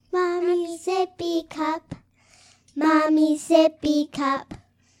cup. Mommy sippy cup.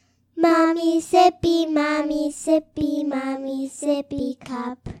 Mommy sippy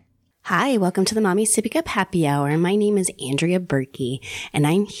cup. Hi, welcome to the Mommy Sippy Cup Happy Hour. My name is Andrea Berkey, and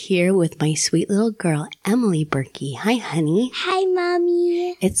I'm here with my sweet little girl, Emily Berkey. Hi, honey. Hi,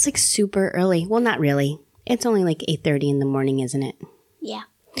 Mommy. It's like super early. Well, not really. It's only like 8:30 in the morning, isn't it? Yeah.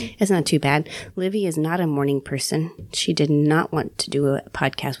 It's not too bad. Livy is not a morning person. She did not want to do a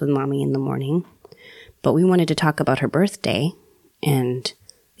podcast with Mommy in the morning, but we wanted to talk about her birthday and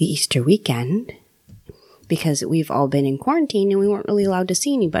the Easter weekend because we've all been in quarantine and we weren't really allowed to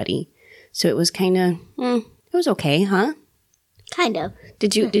see anybody. So it was kind of, it was okay, huh? Kind of.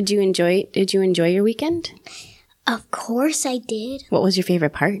 Did you enjoy your weekend? Of course I did. What was your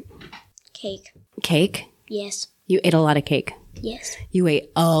favorite part? Cake. Cake? Yes. You ate a lot of cake. Yes. You ate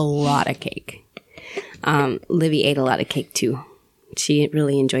a lot of cake. Livy ate a lot of cake too. She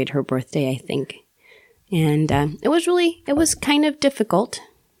really enjoyed her birthday, I think. And it was kind of difficult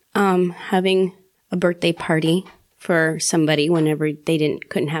having a birthday party for somebody whenever they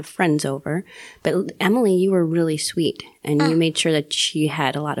couldn't have friends over. But Emily, you were really sweet and you made sure that she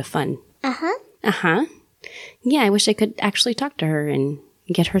had a lot of fun. Uh-huh. Uh-huh. Yeah, I wish I could actually talk to her and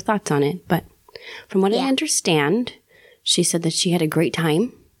get her thoughts on it. But from what I understand, she said that she had a great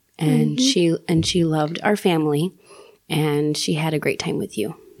time and she loved our family and she had a great time with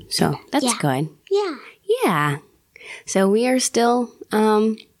you. So that's good. Yeah. Yeah. So we are still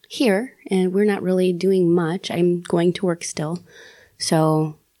here and we're not really doing much. I'm going to work still.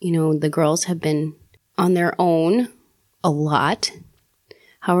 So, the girls have been on their own a lot.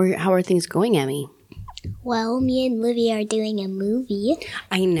 How are things going, Emmy? Well, me and Livy are doing a movie.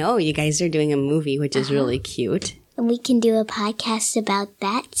 I know you guys are doing a movie, which is really cute. And we can do a podcast about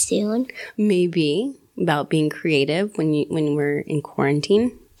that soon. Maybe about being creative when we're in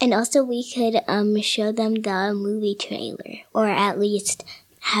quarantine. And also we could show them the movie trailer, or at least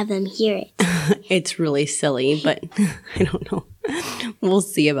have them hear it. It's really silly, but I don't know. We'll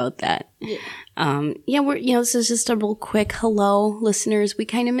see about that. Yeah. This is just a real quick hello, listeners. We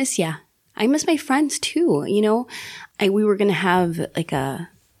kind of miss ya. I miss my friends too. We were going to have like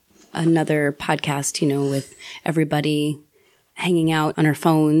another podcast, with everybody hanging out on our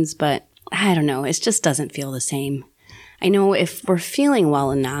phones, but I don't know. It just doesn't feel the same. I know if we're feeling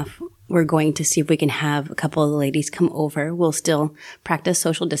well enough, we're going to see if we can have a couple of the ladies come over. We'll still practice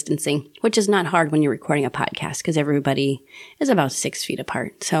social distancing, which is not hard when you're recording a podcast because everybody is about 6 feet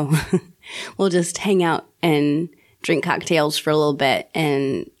apart. So we'll just hang out and drink cocktails for a little bit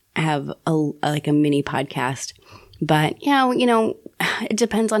and have a mini podcast. But it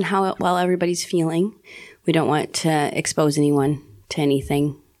depends on how well everybody's feeling. We don't want to expose anyone to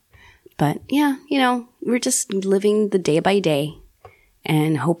anything. But yeah, we're just living the day by day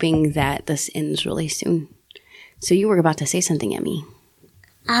and hoping that this ends really soon. So you were about to say something, Emmy.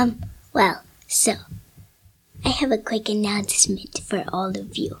 So I have a quick announcement for all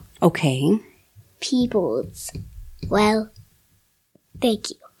of you. Okay. Peoples. Well,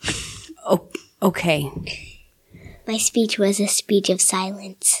 thank you. Oh, okay. My speech was a speech of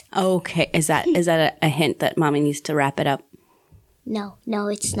silence. Okay. Is that a hint that Mommy needs to wrap it up? No,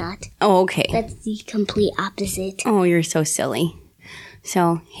 it's not. Oh, okay. That's the complete opposite. Oh, you're so silly.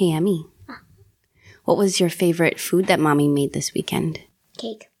 So, hey, Emmy. What was your favorite food that Mommy made this weekend?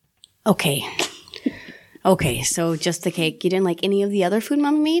 Cake. Okay. Okay, so just the cake. You didn't like any of the other food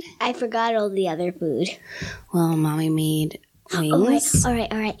Mommy made? I forgot all the other food. Well, Mommy made wings. All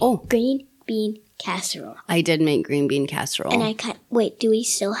right. Oh. Green bean casserole. I did make green bean casserole. And wait, do we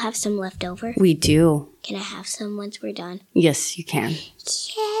still have some left over? We do. Can I have some once we're done? Yes, you can.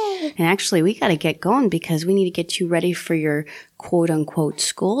 Yay! And actually, we got to get going because we need to get you ready for your quote-unquote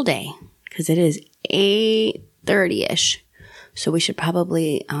school day because it is 8:30-ish. So we should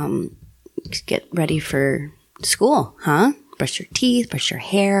probably get ready for school, huh? Brush your teeth, brush your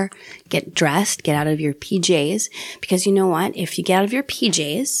hair, get dressed, get out of your PJs. Because you know what? If you get out of your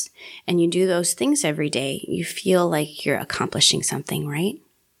PJs and you do those things every day, you feel like you're accomplishing something, right?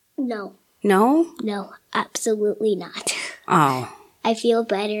 No. No? No, absolutely not. Oh. I feel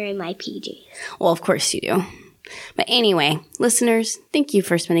better in my PJs. Well, of course you do. But anyway, listeners, thank you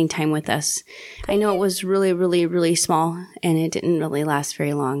for spending time with us. I know it was really, really, really small and it didn't really last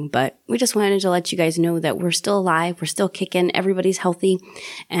very long, but we just wanted to let you guys know that we're still alive, we're still kicking, everybody's healthy,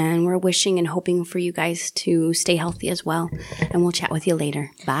 and we're wishing and hoping for you guys to stay healthy as well. And we'll chat with you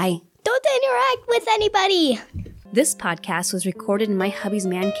later. Bye. Don't interact with anybody. This podcast was recorded in my hubby's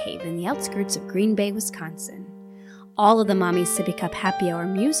man cave in the outskirts of Green Bay, Wisconsin. All of the Mommy Sippy Cup Happy Hour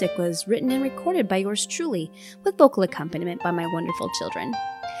music was written and recorded by yours truly, with vocal accompaniment by my wonderful children.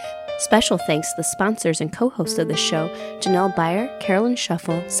 Special thanks to the sponsors and co-hosts of the show, Janelle Byer, Carolyn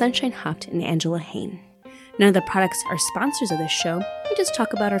Shuffle, Sunshine Hopt, and Angela Hain. None of the products are sponsors of this show. We just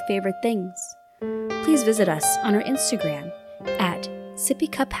talk about our favorite things. Please visit us on our Instagram at Sippy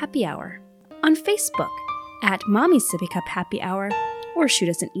Cup Happy Hour, on Facebook at Mommy's Sippy Cup Happy Hour, or shoot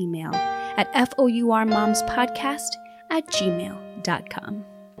us an email at fourmomspodcast@gmail.com.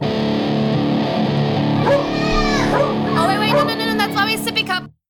 Oh, wait, no, that's Mommy's Sippy Cup.